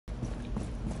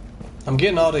I'm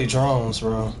getting all these drones,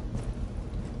 bro.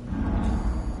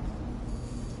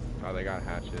 Oh, they got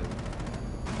hatches.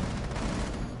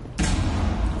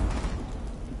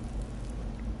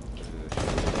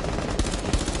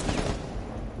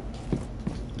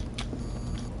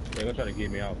 They're gonna try to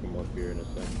get me out from up here in a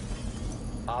second.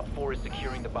 Op 4 is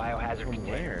securing the biohazard From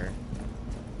container. where?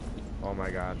 Oh my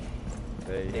god.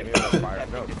 They hit They've me with a fire.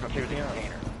 No, attempted to come secure the me out.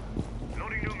 container.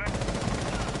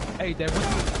 Hey, that was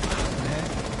man.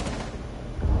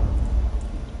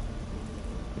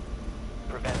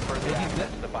 Prevent further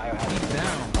access to the biohazard He's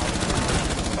down.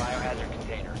 biohazard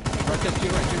container. Right there, to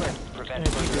your right. Prevent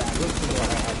further access to the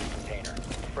biohazard container.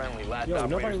 Friendly, last Yo,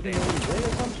 operator nobody was standing. gonna win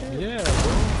or some shit? Yeah,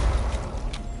 bro.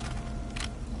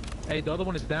 Hey, the other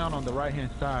one is down on the right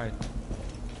hand side.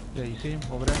 Yeah, you see him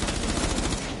over there?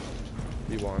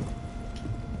 B1.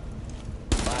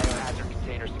 Biohazard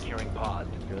container securing paused.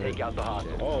 Take out the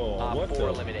hostile. Oh, Op what 4 the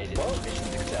eliminated. fuck? Mission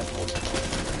successful.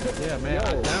 Yeah, man,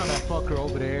 I Yo. downed that fucker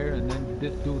over there, and then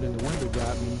this dude in the window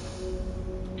got me.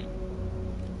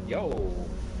 Yo.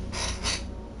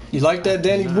 You like that,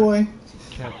 Danny boy?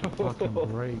 Catch a fucking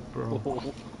break,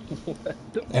 bro.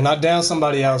 And I downed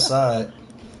somebody outside.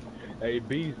 Hey,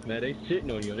 Beast, man, they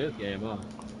shitting on you in this game, huh?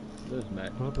 This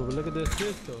match. But look at this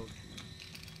though.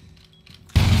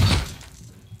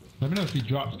 Let me know if he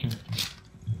drops, Ken.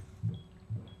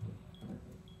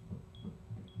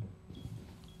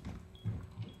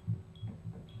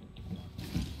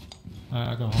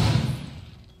 I go home.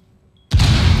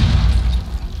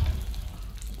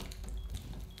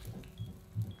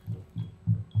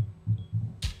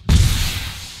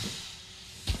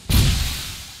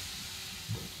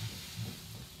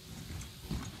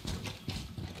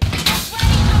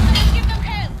 Give them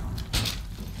hell!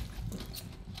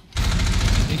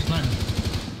 He's climbing.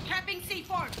 Trapping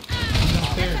C4!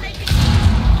 Upstairs.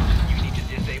 You need to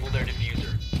disable their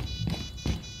diffuser.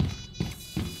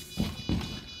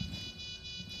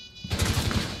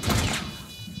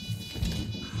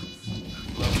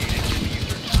 Located diffuser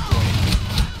destroyed.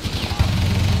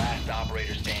 Last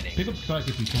operator standing. Pick up the strike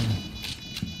if you can.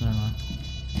 Never mind.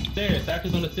 Stairs,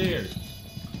 Thatcher's on the stairs.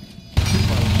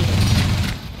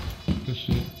 Good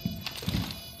shit.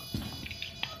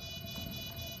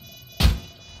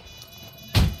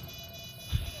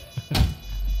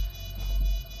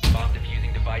 Bomb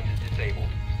defusing device is disabled.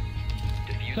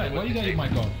 Diffuser Sorry, why was you got your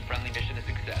disabled. mic off? Friendly mission is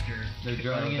success. They're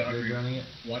joining it, they're joining it.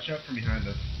 Watch out from behind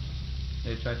us.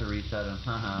 They tried to reset him.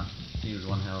 Haha. He was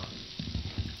 1 health.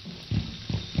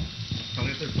 Tell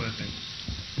me if they're planting.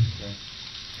 Okay.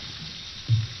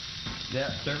 Yeah,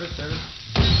 service.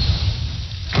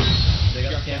 They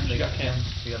got cam, they got cam.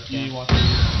 They got cam.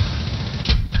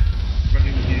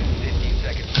 Running with you. 15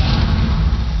 seconds.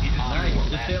 Nice.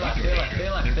 Just stay left. 10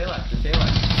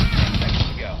 seconds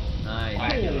to go. Nice.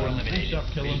 Biohazard eliminated. Good job,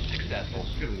 Killer. Mission successful.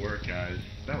 Good work, guys.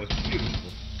 That was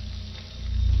beautiful.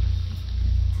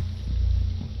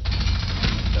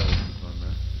 That was fun,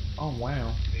 man. Oh wow.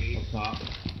 Up top.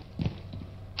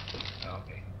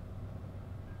 Okay.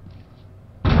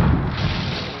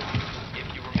 If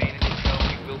you remain in the zone,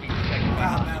 you will be detected by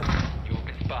hostiles. You have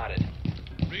been spotted.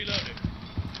 Reloading.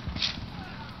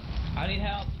 I need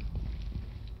help.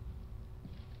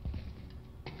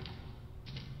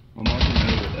 I'm marking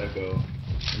out with Echo.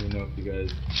 I don't know if you guys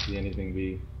see anything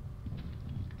B.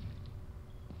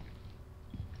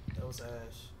 That was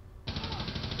Ash.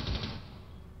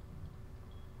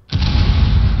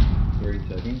 30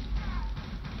 seconds.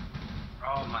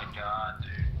 Oh my god,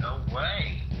 dude. No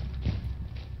way.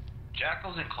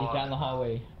 Jackal's in closet. He's down the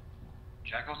hallway.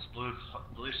 Jackal's blue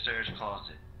stairs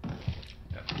closet.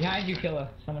 Behind you, Killer.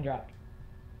 Someone dropped.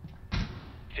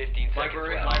 15 seconds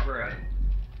left. Library.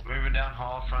 Moving down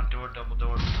hall, front door, double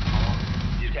door. Hall.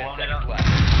 He's 10 blowing it seconds up. left.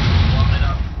 Blowing it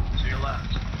up. To your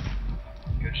left.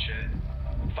 Good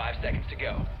shit. 5 seconds to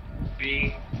go.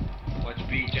 B. Watch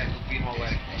B. Jackal's beating my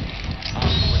way. Op 4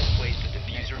 has placed a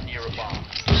diffuser near a bomb.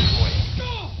 Destroy it.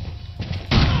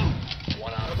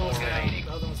 One The on other one's 4 down. remaining.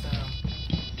 The other one's down.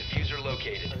 Diffuser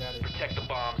located. I got it. Protect the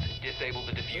bombs and disable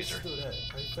the Let's diffuser. do that.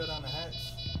 How you fell down the hatch?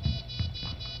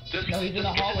 Just, No, he's in the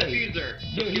just get hallway. diffuser.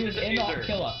 Dude, Just he get was the in the diffuser.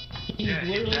 Killer. He's Yeah, he's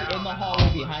literally down. in the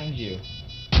hallway behind you.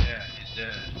 Yeah, he's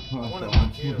dead. I wanted to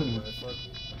kill, but fuck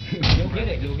it. You'll get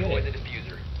it. You'll get Destroy the it.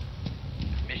 diffuser.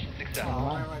 Mission Oh, successful.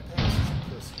 I ran right past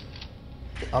you, pussy.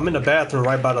 I'm in the bathroom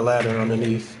right by the ladder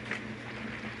underneath.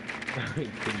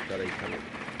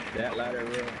 That ladder,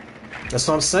 real. That's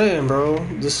what I'm saying, bro.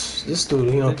 This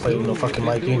dude, he don't play with no fucking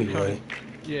mic This dude anyway.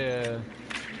 Yeah.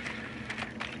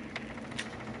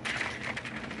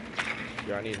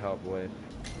 Yo, I need help, boys.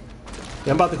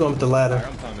 Yeah, I'm about to go up the ladder.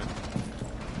 I'm coming.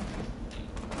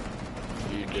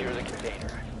 You Secure the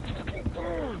container.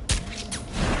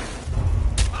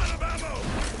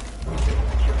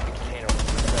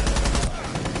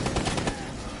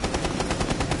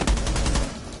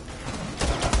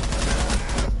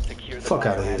 Fuck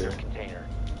out of here. Container.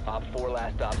 Op 4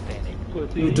 last stop standing.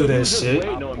 You do that shit.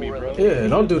 Yeah,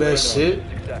 don't do that shit.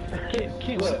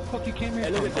 What the fuck you came here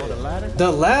for? The ladder?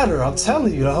 The ladder, I'm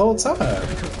telling you the whole time.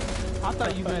 I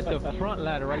thought you meant the front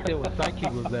ladder right there where Psyche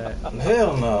was at.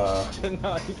 Hell nah.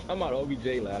 Nah, he's talking about OBJ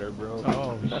ladder, bro.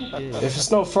 Oh shit. If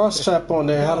it's no frost trap on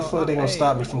there, how the fuck they gonna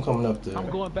stop me from coming up there? I'm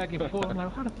going back and forth. I'm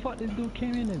like, how the fuck this dude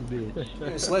came in this bitch?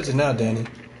 It's legend now, Danny.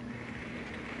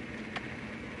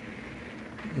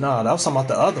 Nah, that was talking about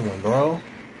the other one, bro.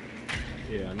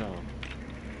 Yeah, I know.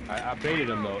 I baited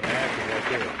him though. Ash is right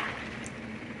there.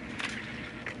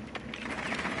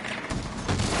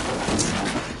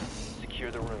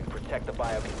 Secure the room. Protect the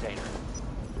bio container.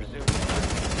 Resume.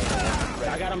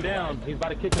 I got him down. He's by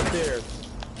the kitchen stairs.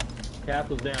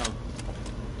 Castle's down.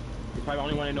 He's probably the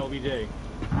only one in OBJ.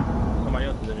 Somebody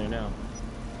else is in there now.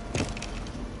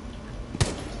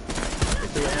 They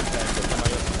threw an impact, but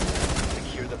somebody else is in there.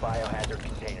 Secure the biohazard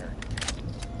container.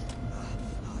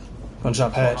 Gonna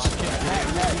drop hatch.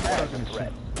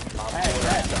 Threat.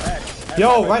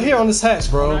 Yo, right here on this hatch,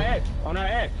 bro. On our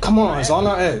X. Come on, it's on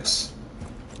our X.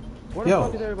 Where the Yo.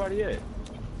 fuck is everybody at?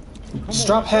 Just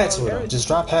drop hats with him. Just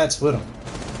drop hats with him.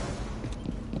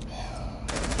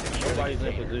 Everybody's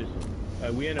in position.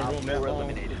 We in a Op room 4 now.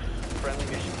 eliminated. Friendly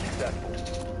mission successful.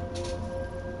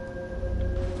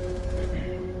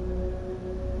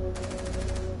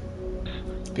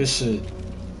 Good shit.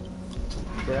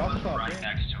 Right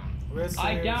next to him. Red I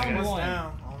stairs. downed One's one.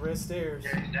 down on red stairs.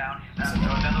 Yeah, he's down. He's down.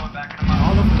 Throw another one back in him.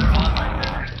 All of them. They're all right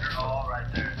there. They're all right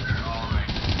there. They're all right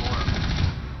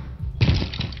there.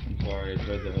 I'm sorry, I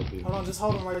tried to help you. Hold on, just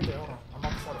hold them right there. Hold on. I'm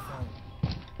about to try to film.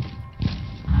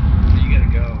 You gotta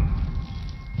go.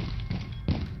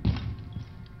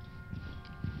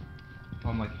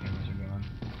 All my cameras are gone.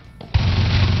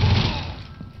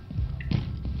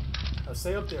 Oh,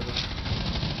 stay up there, bro.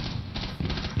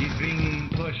 He's being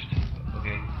pushed.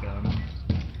 Okay, got him.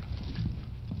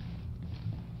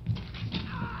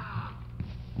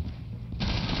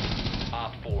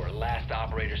 Op 4, last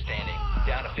operator standing.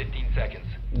 Down to 15 seconds.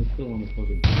 I'm still on the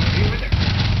fucking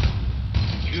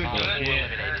Good Op 4 job.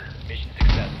 eliminated. Mission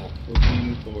successful. What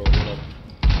team for? What up?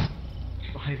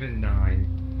 5 and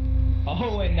 9. 0-9.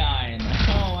 Oh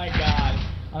my god.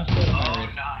 I'm so Oh, sorry.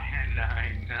 9.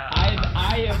 I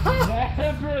have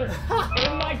never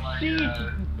in my siege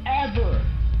ever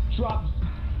dropped.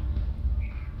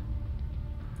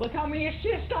 Look how many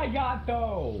assists I got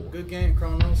though. Good game,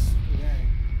 Kronos.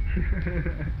 Good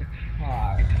game.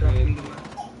 Alright, dude.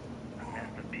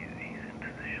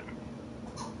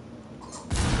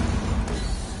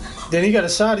 Then he got a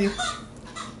shotty.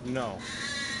 No.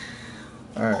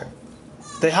 Alright.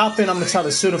 They hop in, I'm gonna try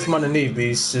to shoot him from underneath,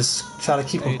 beast. Just try to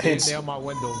keep him pinched. They're on my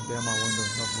window. They're on my window.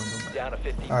 North window. Down to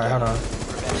 15 Alright, hold on. Remember,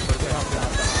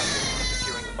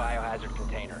 securing the biohazard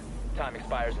container. Time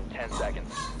expires in 10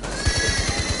 seconds.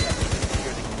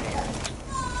 Secure the container.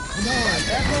 No,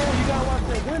 Echo, you gotta watch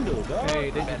that window, dog. Hey,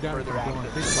 they Prevent just got it further from access to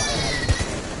doing the biohazard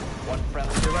container. One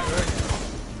friendly. You're right.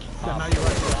 Op Now you're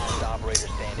right. 4 last operator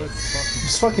standing.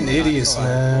 These fucking idiots,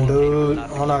 man, dude,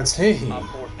 on our team. Op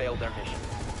 4 failed their mission.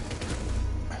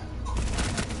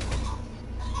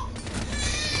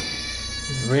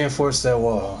 Reinforce that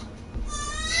wall.